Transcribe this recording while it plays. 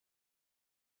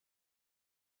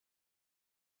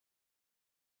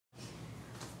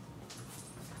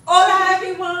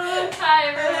everyone. Hi,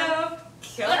 everyone.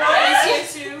 Hello.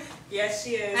 Is here too. Yes,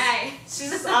 she is. Hi.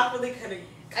 She's just awkwardly kind of.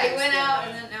 I went out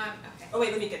and then now I'm okay. Oh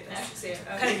wait, let me get this. Actually,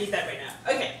 I kind of need that right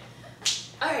now. Okay.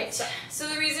 Alright, so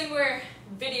the reason we're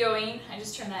videoing, I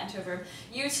just turned that into a verb,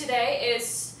 you today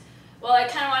is, well, I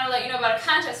kind of want to let you know about a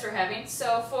contest we're having.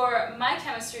 So for my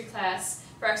chemistry class,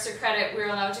 for extra credit, we're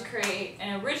allowed to create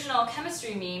an original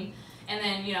chemistry meme and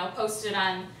then, you know, post it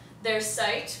on their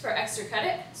site for extra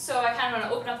credit. So I kind of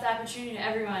want to open up the opportunity to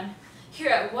everyone here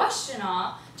at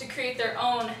Washtenaw to create their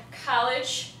own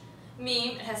college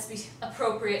meme. It has to be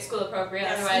appropriate, school appropriate,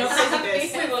 Yes,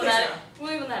 otherwise no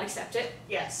we will not accept it.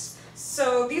 Yes.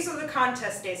 So these are the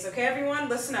contest dates, okay everyone?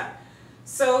 Listen up.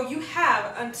 So you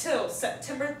have until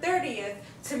September 30th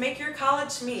to make your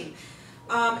college meme.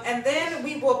 And then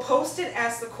we will post it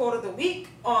as the quote of the week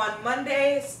on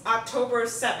Monday, October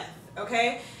 7th,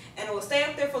 okay? And it will stay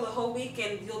up there for the whole week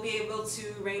and you'll be able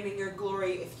to reign in your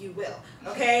glory, if you will,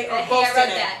 okay? Or Hey, I boast wrote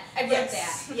in it. that. I wrote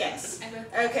Yes, that. yes. I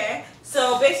wrote that. Okay,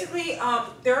 so basically,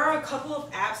 there are a couple of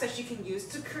apps that you can use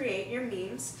to create your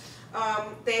memes.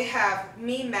 They have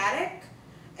Mematic,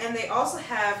 and they also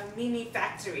have Meme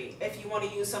Factory, if you want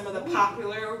to use some of the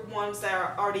popular ones that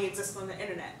are already exist on the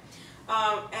internet.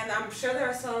 And I'm sure there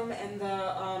are some in the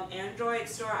Android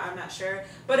store, I'm not sure.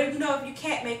 But if you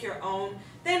can't make your own,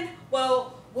 then,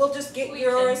 well, we'll just get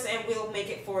yours and we'll make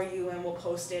it for you and we'll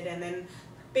post it. And then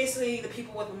basically the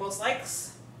people with the most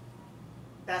likes,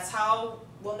 that's how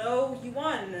we'll know you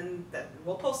won and that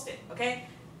we'll post it, okay?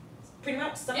 Pretty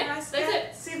much summarized. Yeah, that's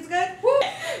it. Seems good? Woo!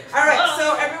 Alright,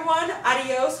 so everyone,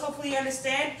 adios. Hopefully you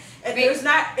understand.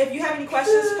 If you have any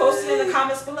questions, post it in the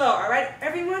comments below, alright?